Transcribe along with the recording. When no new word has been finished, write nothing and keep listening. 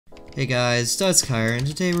Hey guys, DuhItzKyr, and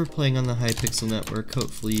today we're playing on the Hypixel network.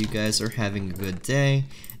 Hopefully you guys are having a good day.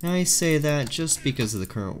 And I say that just because of the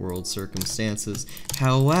current world circumstances.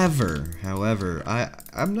 However,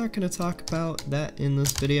 I'm not going to talk about that in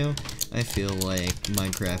this video. I feel like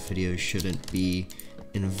Minecraft videos shouldn't be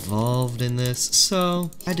involved in this,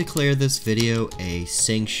 so I declare this video a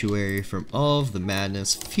sanctuary from all of the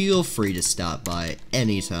madness. Feel free to stop by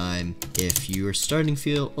anytime if you are starting to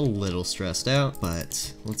feel a little stressed out,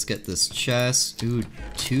 but let's get this chest. Ooh,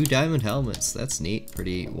 2 diamond helmets, that's neat.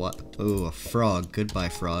 Pretty, what? Oh, a frog, goodbye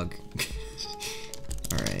frog.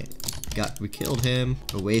 Alright, we killed him.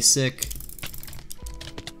 Away sick.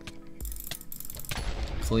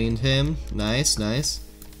 Cleaned him, nice.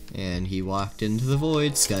 And he walked into the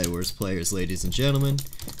void. Skywars players, ladies and gentlemen.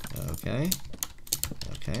 Okay.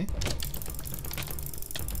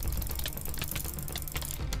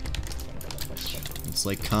 It's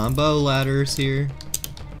like combo ladders here.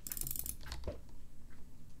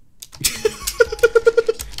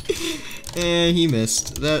 And he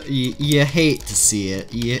missed. That you hate to see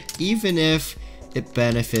it. Even if it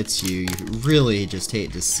benefits you, you really just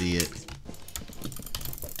hate to see it.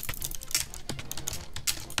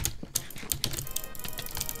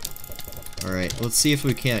 Alright, let's see if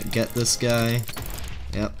we can't get this guy.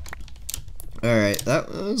 Yep. Alright, that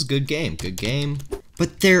was a good game.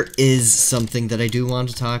 But there is something that I do want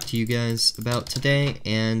to talk to you guys about today,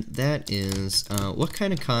 and that is, what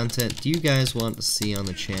kind of content do you guys want to see on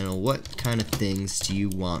the channel? What kind of things do you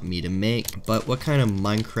want me to make? But what kind of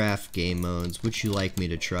Minecraft game modes would you like me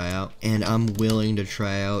to try out? And I'm willing to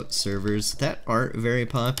try out servers that aren't very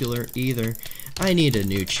popular either. I need a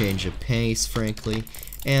new change of pace, frankly,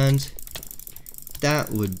 and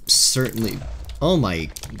that would certainly... Oh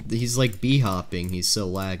my... He's like bee-hopping. He's so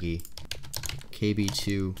laggy.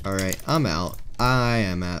 KB2. Alright, I'm out. I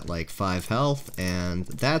am at like 5 health, and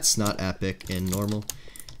that's not epic in normal.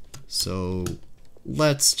 So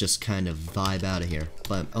let's just kind of vibe out of here.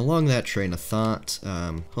 But along that train of thought,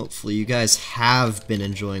 hopefully you guys have been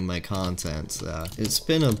enjoying my content. It's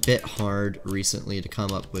been a bit hard recently to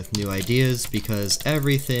come up with new ideas because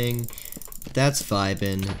everything that's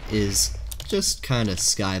vibing is just kind of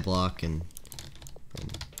skyblock and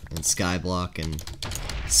skyblock,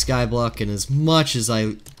 and as much as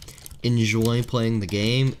I enjoy playing the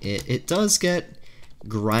game, it does get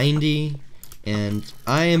grindy, and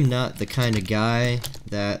I am not the kind of guy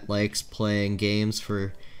that likes playing games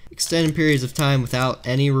for extended periods of time without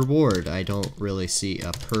any reward. I don't really see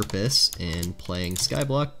a purpose in playing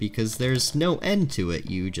skyblock because there's no end to it.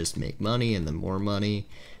 You just make money and then more money,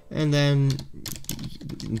 and then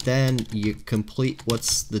you complete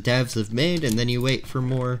what's the devs have made, and then you wait for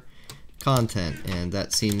more content, and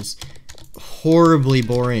that seems horribly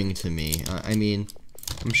boring to me. I mean,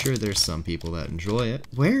 I'm sure there's some people that enjoy it.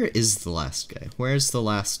 Where is the last guy? Where's the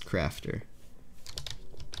last crafter?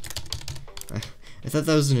 I thought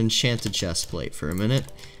that was an enchanted chest plate for a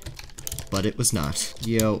minute, but it was not.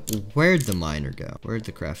 Yo, where'd the miner go? Where'd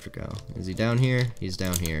the crafter go? Is he down here? He's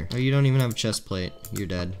down here. Oh, you don't even have a chest plate. You're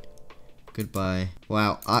dead. Goodbye.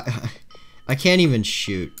 Wow, I can't even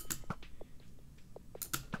shoot.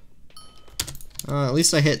 At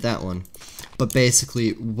least I hit that one. But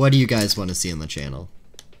basically, what do you guys want to see on the channel?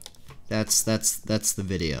 That's the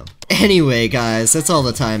video. Anyway, guys, that's all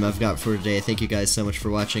the time I've got for today. Thank you guys so much for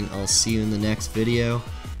watching. I'll see you in the next video.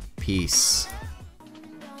 Peace.